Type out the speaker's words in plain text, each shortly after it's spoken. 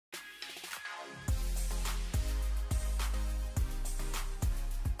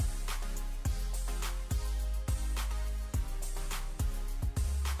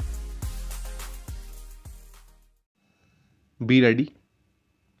Be ready.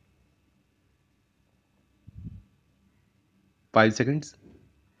 5 seconds.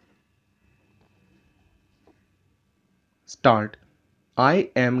 Start.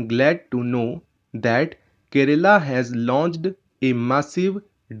 I am glad to know that Kerala has launched a massive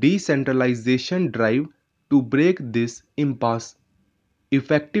decentralization drive to break this impasse.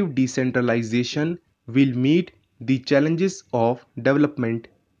 Effective decentralization will meet the challenges of development.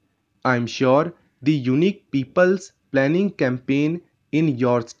 I am sure the Unique People's Planning campaign in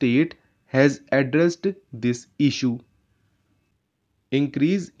your state has addressed this issue.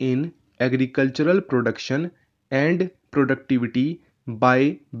 Increase in agricultural production and productivity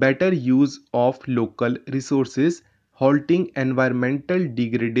by better use of local resources, halting environmental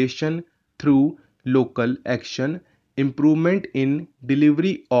degradation through local action, improvement in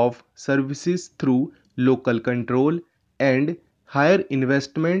delivery of services through local control, and higher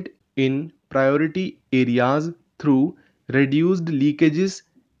investment in priority areas through reduced leakages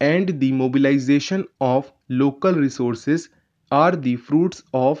and the mobilization of local resources are the fruits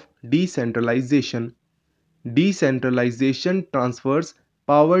of decentralization. Decentralization transfers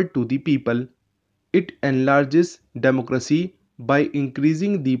power to the people. It enlarges democracy by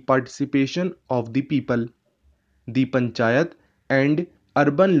increasing the participation of the people. The panchayat and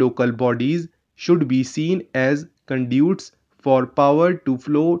urban local bodies should be seen as conduits for power to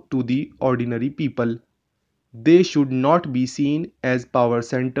flow to the ordinary people. They should not be seen as power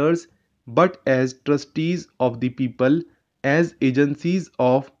centers but as trustees of the people, as agencies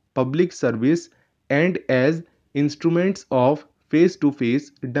of public service, and as instruments of face to face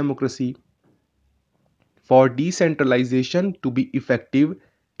democracy. For decentralization to be effective,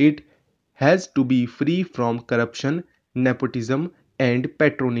 it has to be free from corruption, nepotism, and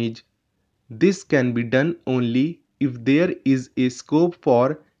patronage. This can be done only if there is a scope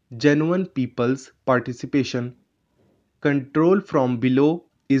for genuine people's participation. Control from below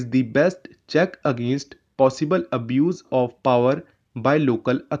is the best check against possible abuse of power by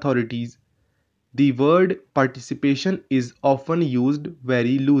local authorities. The word participation is often used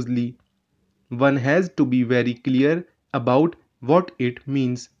very loosely. One has to be very clear about what it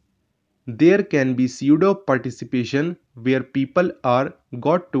means. There can be pseudo participation where people are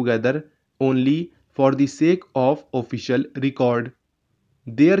got together only for the sake of official record.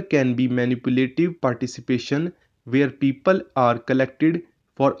 There can be manipulative participation where people are collected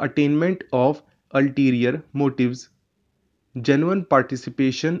for attainment of ulterior motives. Genuine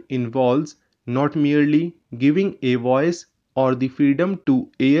participation involves not merely giving a voice or the freedom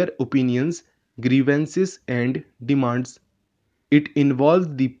to air opinions, grievances, and demands. It involves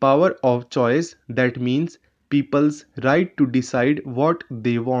the power of choice, that means people's right to decide what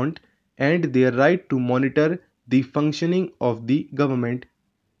they want and their right to monitor the functioning of the government.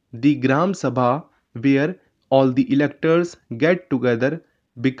 The Gram Sabha, where all the electors get together,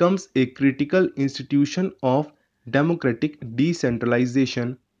 becomes a critical institution of democratic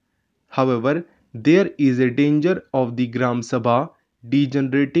decentralization. However, there is a danger of the Gram Sabha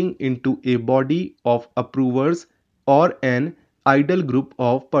degenerating into a body of approvers or an idle group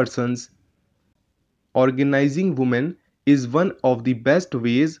of persons. Organizing women is one of the best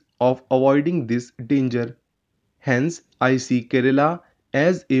ways of avoiding this danger. Hence, I see Kerala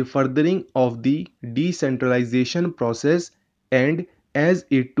as a furthering of the decentralization process and as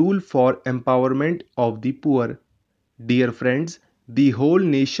a tool for empowerment of the poor. Dear friends, the whole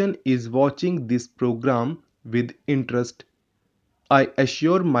nation is watching this program with interest. I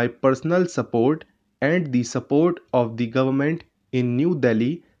assure my personal support and the support of the government in New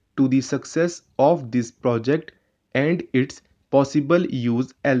Delhi to the success of this project and its possible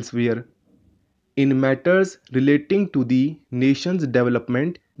use elsewhere. In matters relating to the nation's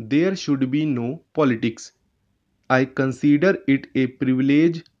development, there should be no politics. I consider it a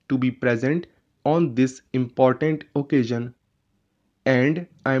privilege to be present on this important occasion. And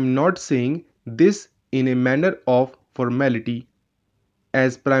I am not saying this in a manner of formality.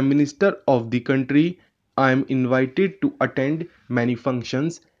 As Prime Minister of the country, I am invited to attend many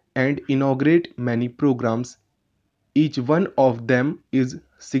functions and inaugurate many programs. Each one of them is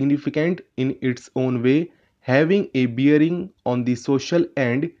significant in its own way, having a bearing on the social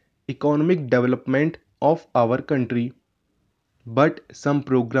and economic development of our country. But some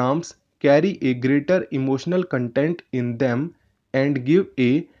programs carry a greater emotional content in them and give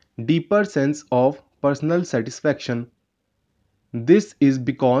a deeper sense of personal satisfaction. This is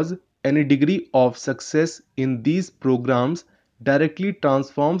because any degree of success in these programs directly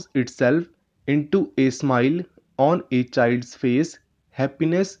transforms itself into a smile on a child's face,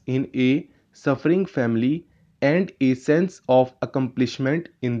 happiness in a suffering family, and a sense of accomplishment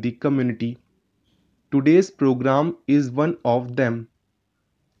in the community. Today's program is one of them.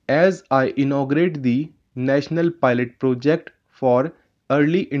 As I inaugurate the National Pilot Project for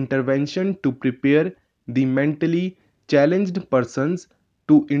Early Intervention to prepare the mentally challenged persons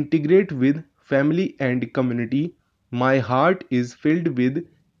to integrate with family and community, my heart is filled with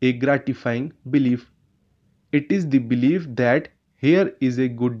a gratifying belief. It is the belief that here is a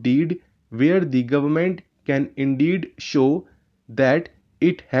good deed where the government can indeed show that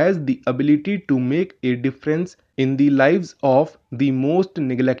it has the ability to make a difference in the lives of the most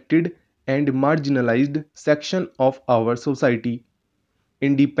neglected and marginalized section of our society.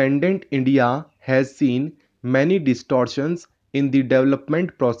 Independent India has seen many distortions in the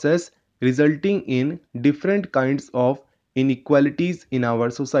development process, resulting in different kinds of inequalities in our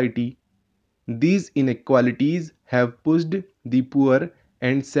society. These inequalities have pushed the poor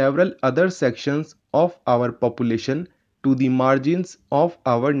and several other sections of our population to the margins of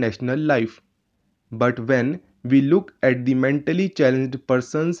our national life. But when we look at the mentally challenged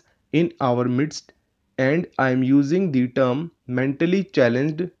persons in our midst, and I am using the term mentally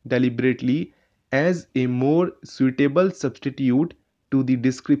challenged deliberately as a more suitable substitute to the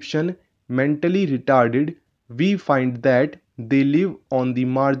description mentally retarded, we find that they live on the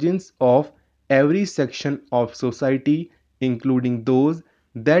margins of every section of society, including those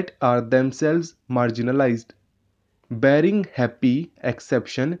that are themselves marginalized. Barring happy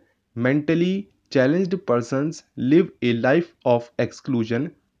exception, mentally challenged persons live a life of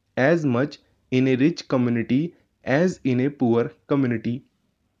exclusion as much in a rich community as in a poor community.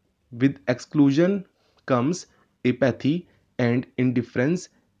 With exclusion comes apathy and indifference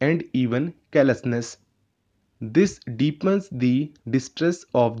and even callousness. This deepens the distress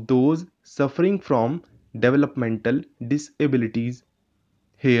of those suffering from developmental disabilities.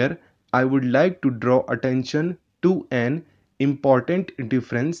 Here, I would like to draw attention to an important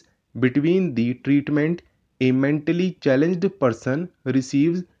difference between the treatment a mentally challenged person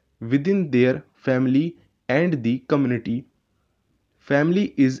receives within their family and the community.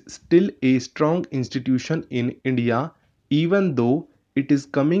 Family is still a strong institution in India, even though it is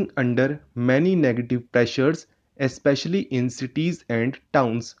coming under many negative pressures, especially in cities and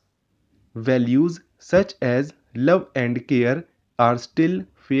towns. Values such as love and care are still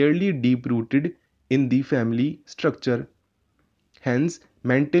fairly deep rooted in the family structure. Hence,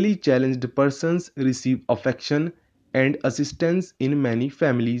 mentally challenged persons receive affection and assistance in many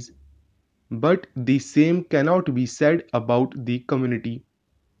families. But the same cannot be said about the community.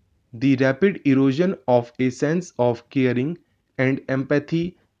 The rapid erosion of a sense of caring and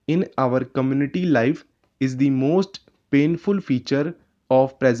empathy in our community life is the most painful feature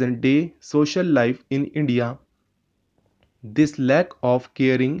of present day social life in India. This lack of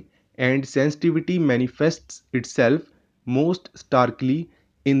caring and sensitivity manifests itself most starkly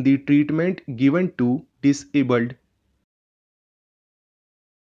in the treatment given to disabled